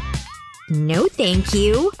 No thank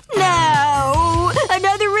you. No!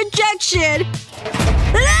 Another rejection!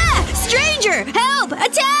 Ah! Stranger! Help!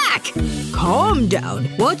 Attack! Calm down.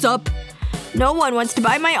 What's up? No one wants to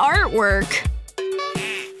buy my artwork.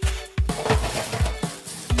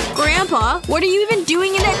 Grandpa, what are you even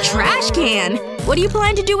doing in that trash can? What do you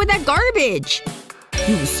plan to do with that garbage?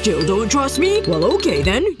 You still don't trust me? Well, okay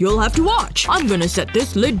then. You'll have to watch. I'm gonna set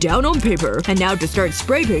this lid down on paper. And now to start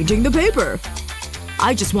spray painting the paper.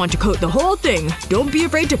 I just want to coat the whole thing. Don't be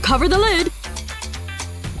afraid to cover the lid.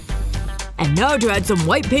 And now to add some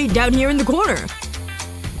white paint down here in the corner.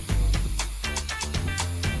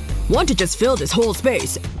 Want to just fill this whole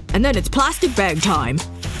space. And then it's plastic bag time.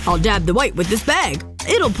 I'll dab the white with this bag.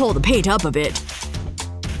 It'll pull the paint up a bit.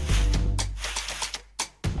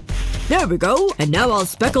 There we go. And now I'll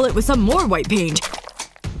speckle it with some more white paint.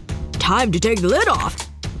 Time to take the lid off.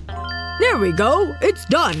 There we go. It's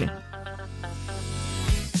done.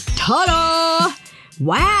 Ta-da!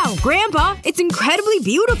 Wow, Grandpa! It's incredibly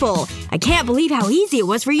beautiful! I can't believe how easy it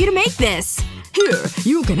was for you to make this. Here,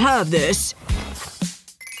 you can have this.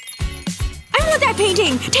 I want that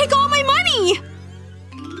painting! Take all my money!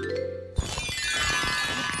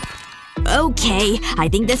 Okay, I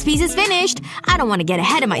think this piece is finished. I don't want to get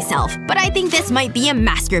ahead of myself, but I think this might be a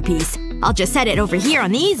masterpiece. I'll just set it over here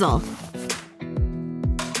on the easel.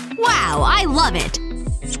 Wow, I love it!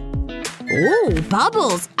 Ooh,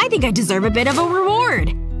 bubbles! I think I deserve a bit of a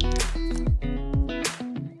reward.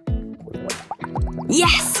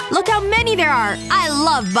 Yes! Look how many there are! I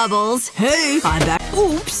love bubbles! Hey! I'm back.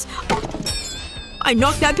 Oops! I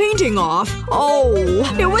knocked that painting off. Oh.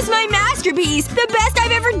 It was my masterpiece! The best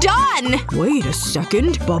I've ever done! Wait a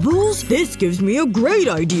second. Bubbles? This gives me a great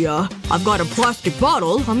idea. I've got a plastic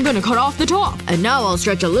bottle. I'm gonna cut off the top. And now I'll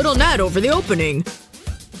stretch a little net over the opening.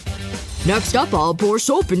 Next up, I'll pour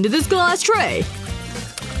soap into this glass tray.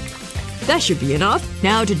 That should be enough.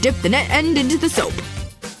 Now to dip the net end into the soap.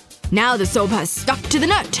 Now the soap has stuck to the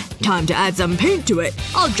net. Time to add some paint to it.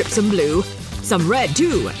 I'll drip some blue. Some red,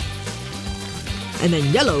 too. And then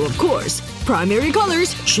yellow, of course. Primary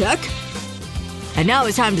colors. Check. And now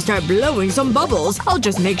it's time to start blowing some bubbles. I'll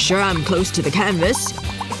just make sure I'm close to the canvas.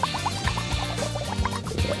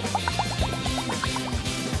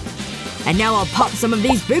 And now I'll pop some of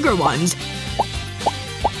these bigger ones.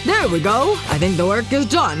 There we go. I think the work is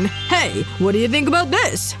done. Hey, what do you think about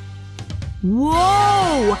this?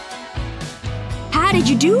 Whoa! How did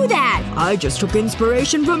you do that? I just took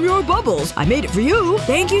inspiration from your bubbles. I made it for you.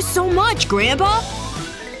 Thank you so much, Grandpa.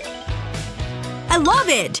 I love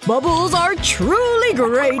it! Bubbles are truly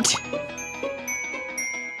great!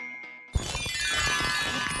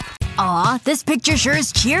 Aw, this picture sure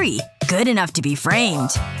is cheery. Good enough to be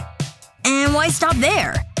framed. And why stop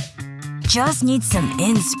there? Just need some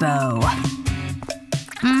inspo.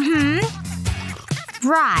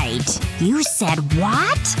 Right. You said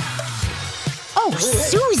what? Oh,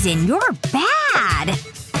 Susan, you're bad!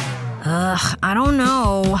 Ugh, I don't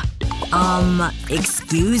know.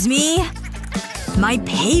 Excuse me? My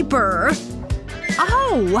paper!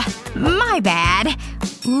 Oh, my bad.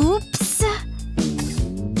 Oops.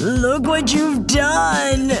 Look what you've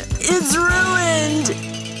done! It's ruined!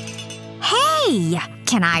 Hey!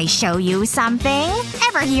 Can I show you something?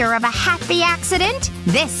 Ever hear of a happy accident?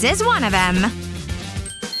 This is one of them.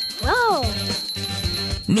 Whoa.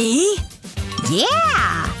 Me?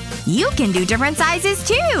 Yeah! You can do different sizes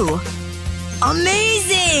too!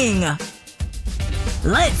 Amazing!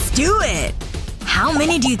 Let's do it! How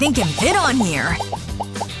many do you think can fit on here?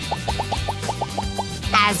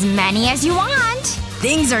 As many as you want!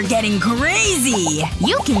 Things are getting crazy!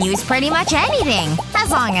 You can use pretty much anything,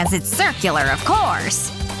 as long as it's circular, of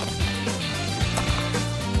course.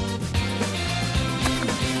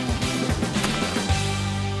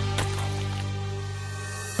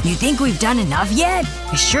 You think we've done enough yet?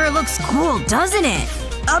 It sure looks cool, doesn't it?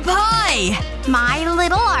 Up high! My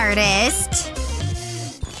little artist.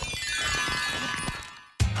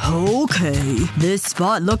 Okay, this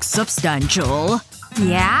spot looks substantial.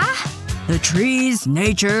 Yeah? The trees,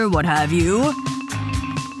 nature, what have you.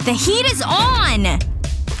 The heat is on!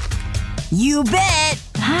 You bet!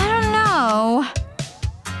 I don't know.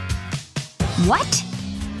 What?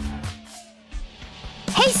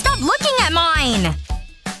 Hey, stop looking at mine!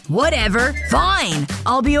 Whatever. Fine.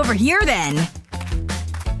 I'll be over here then.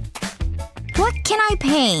 What can I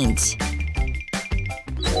paint?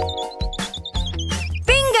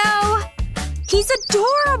 Bingo! He's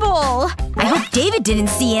adorable! I hope David didn't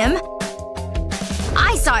see him.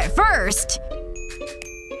 I saw it first.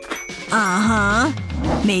 Uh-huh.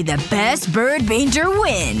 May the best bird painter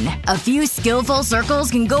win. A few skillful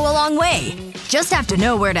circles can go a long way. Just have to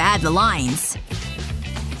know where to add the lines.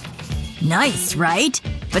 Nice, right?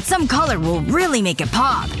 But some color will really make it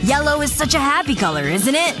pop. Yellow is such a happy color,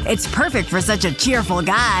 isn't it? It's perfect for such a cheerful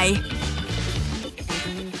guy.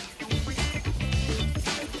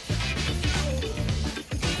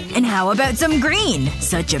 And how about some green?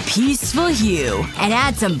 Such a peaceful hue. And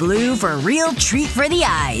add some blue for a real treat for the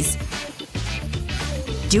eyes.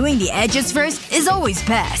 Doing the edges first is always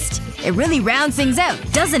best. It really rounds things out,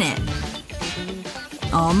 doesn't it?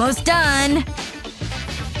 Almost done.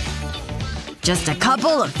 Just a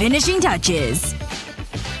couple of finishing touches.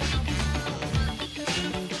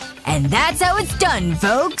 And that's how it's done,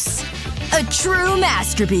 folks. A true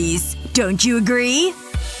masterpiece. Don't you agree?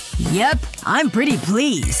 Yep, I'm pretty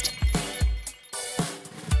pleased.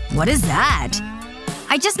 What is that?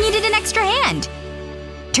 I just needed an extra hand.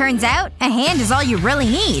 Turns out, a hand is all you really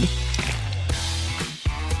need.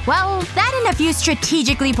 Well, that and a few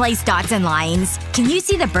strategically placed dots and lines. Can you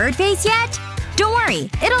see the bird face yet? Don't worry,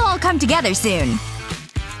 it'll all come together soon.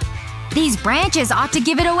 These branches ought to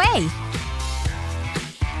give it away.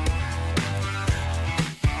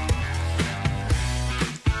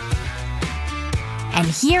 And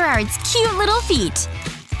here are its cute little feet.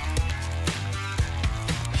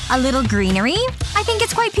 A little greenery? I think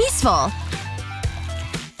it's quite peaceful.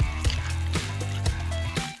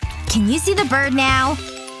 Can you see the bird now?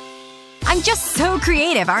 I'm just so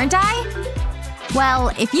creative, aren't I? Well,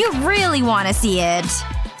 if you really want to see it.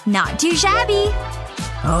 Not too shabby.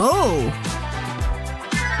 Oh.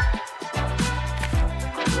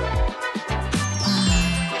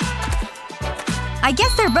 I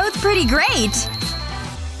guess they're both pretty great.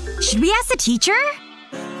 Should we ask the teacher?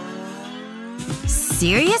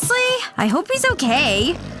 Seriously? I hope he's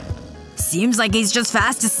okay. Seems like he's just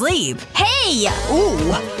fast asleep. Hey!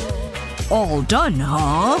 Ooh. All done,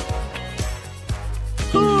 huh?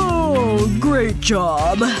 Oh, great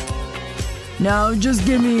job. Now just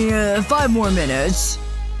give me 5 more minutes.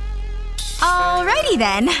 Alrighty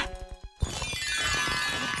then.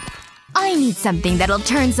 I need something that'll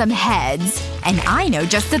turn some heads. And I know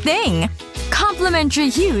just the thing. Complimentary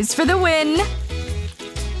hues for the win.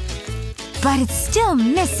 But it's still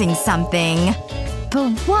missing something.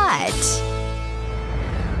 But what?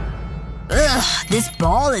 Ugh, this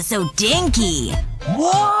ball is so dinky.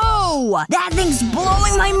 Whoa! That thing's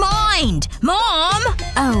blowing my mind! Mom!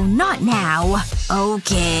 Oh, not now.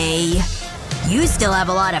 Okay. You still have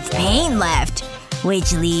a lot of paint left.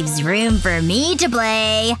 Which leaves room for me to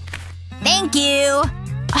play. Thank you!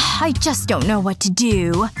 I just don't know what to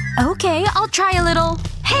do. Okay, I'll try a little.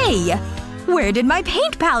 Hey! Where did my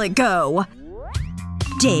paint palette go?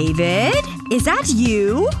 David? Is that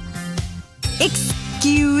you?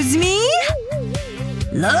 Excuse me?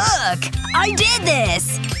 Look! I did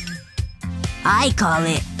this! I call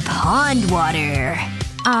it pond water.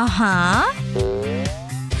 Uh-huh.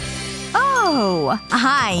 Oh,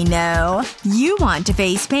 I know. You want to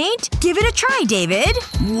face paint? Give it a try, David.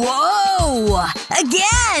 Whoa!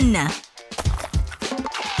 Again!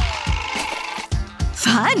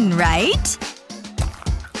 Fun, right?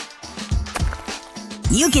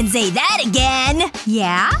 You can say that again!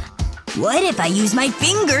 Yeah? What if I use my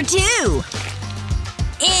finger, too?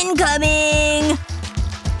 Incoming!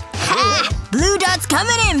 Ha! Blue dot's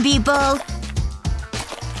coming in, people!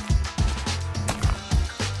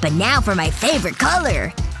 But now for my favorite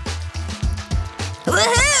color.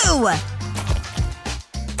 Woohoo!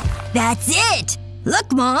 That's it!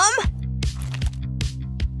 Look, Mom!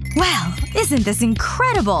 Wow, isn't this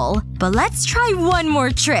incredible? But let's try one more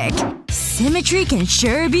trick. Symmetry can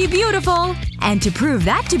sure be beautiful. And to prove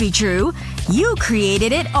that to be true, you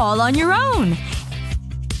created it all on your own.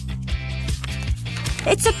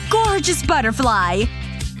 It's a gorgeous butterfly.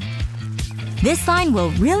 This line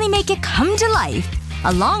will really make it come to life,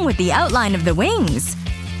 along with the outline of the wings.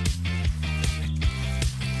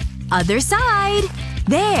 Other side.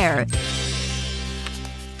 There.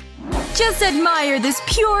 Just admire this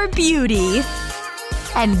pure beauty.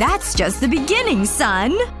 And that's just the beginning,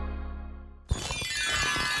 son.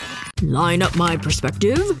 Line up my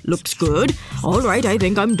perspective. Looks good. Alright, I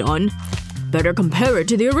think I'm done. Better compare it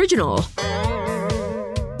to the original.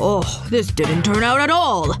 Oh, this didn't turn out at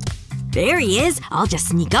all. There he is. I'll just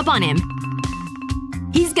sneak up on him.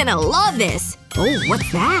 He's gonna love this. Oh,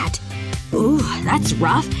 what's that? Ooh, that's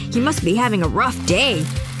rough. He must be having a rough day.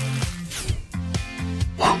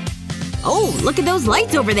 Oh, look at those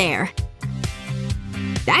lights over there.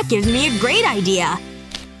 That gives me a great idea.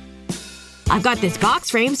 I've got this box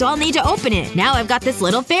frame, so I'll need to open it. Now I've got this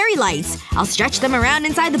little fairy lights. I'll stretch them around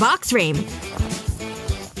inside the box frame.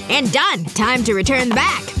 And done! Time to return the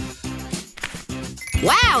back.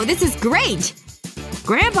 Wow, this is great!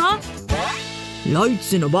 Grandpa?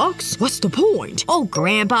 Lights in a box? What's the point? Oh,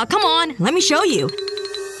 Grandpa, come on. Let me show you.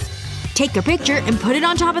 Take your picture and put it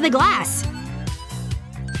on top of the glass.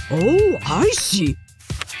 Oh, I see.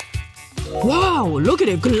 Wow, look at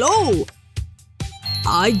it glow!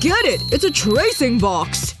 I get it! It's a tracing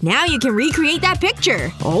box! Now you can recreate that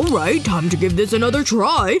picture. Alright, time to give this another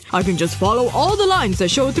try. I can just follow all the lines that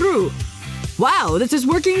show through. Wow, this is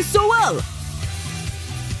working so well!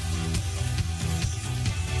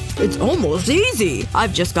 It's almost easy.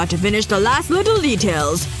 I've just got to finish the last little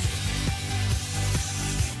details.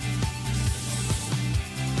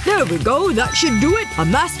 There we go, that should do it. A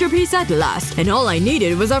masterpiece at last. And all I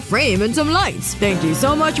needed was a frame and some lights. Thank you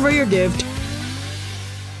so much for your gift.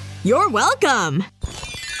 You're welcome!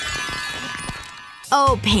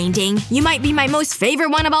 Oh, painting. You might be my most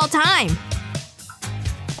favorite one of all time.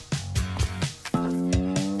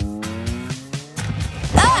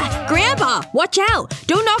 Ah! Grandpa! Watch out!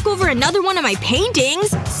 Don't knock over another one of my paintings!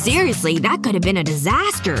 Seriously, that could have been a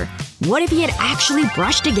disaster. What if he had actually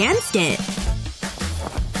brushed against it?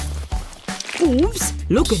 Oops.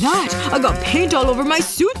 Look at that. I got paint all over my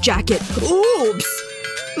suit jacket. Oops.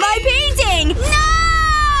 My painting! No!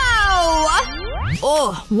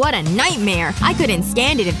 Oh, what a nightmare. I couldn't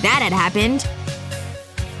stand it if that had happened.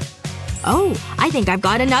 Oh, I think I've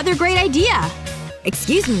got another great idea.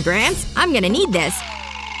 Excuse me, Gramps. I'm gonna need this.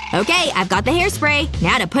 Okay, I've got the hairspray.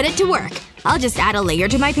 Now to put it to work. I'll just add a layer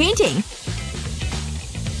to my painting.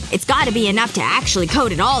 It's gotta be enough to actually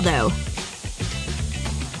coat it all, though.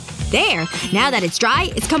 There. Now that it's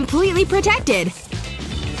dry, it's completely protected.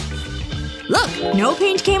 Look, no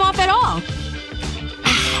paint came off at all.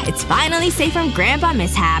 It's finally safe from Grandpa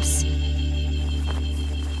mishaps.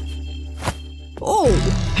 Oh,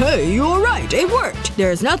 hey, you're right. It worked.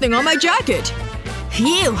 There's nothing on my jacket.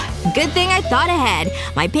 Phew. Good thing I thought ahead.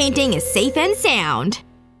 My painting is safe and sound.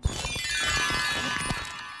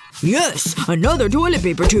 Yes, another toilet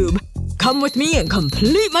paper tube. Come with me and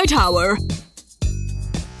complete my tower.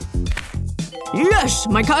 Yes!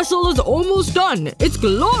 My castle is almost done! It's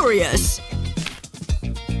glorious!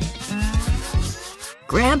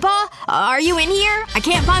 Grandpa? Are you in here? I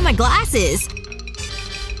can't find my glasses.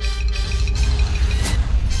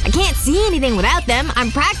 I can't see anything without them. I'm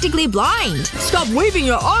practically blind. Stop waving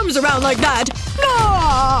your arms around like that!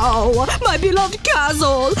 No! My beloved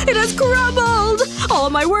castle! It has crumbled! All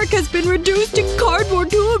my work has been reduced to cardboard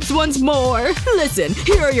tubes once more! Listen,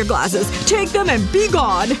 here are your glasses. Take them and be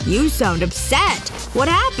gone! You sound upset. What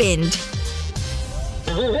happened?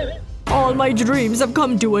 All my dreams have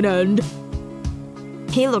come to an end.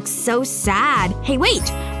 He looks so sad. Hey, wait!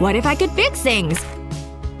 What if I could fix things?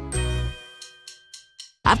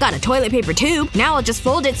 I've got a toilet paper tube. Now I'll just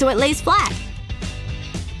fold it so it lays flat.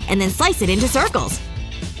 And then slice it into circles.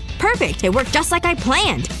 Perfect! It worked just like I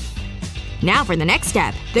planned. Now for the next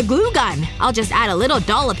step. The glue gun. I'll just add a little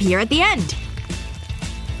dollop here at the end.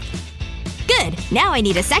 Good. Now I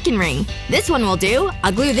need a second ring. This one will do.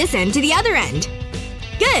 I'll glue this end to the other end.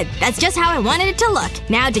 Good. That's just how I wanted it to look.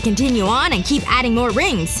 Now to continue on and keep adding more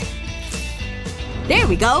rings. There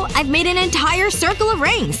we go. I've made an entire circle of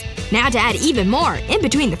rings. Now to add even more, in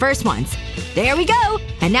between the first ones. There we go!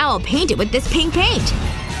 And now I'll paint it with this pink paint.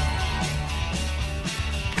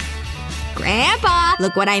 Grandpa!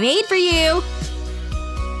 Look what I made for you!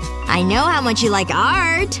 I know how much you like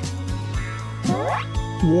art.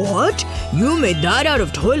 What? You made that out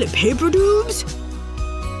of toilet paper tubes?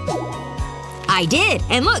 I did.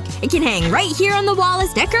 And look, it can hang right here on the wall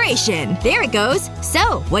as decoration. There it goes.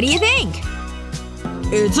 So, what do you think?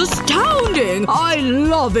 It's astounding! I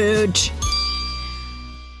love it!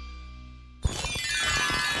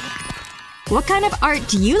 What kind of art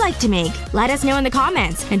do you like to make? Let us know in the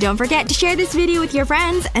comments. And don't forget to share this video with your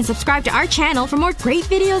friends and subscribe to our channel for more great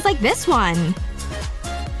videos like this one.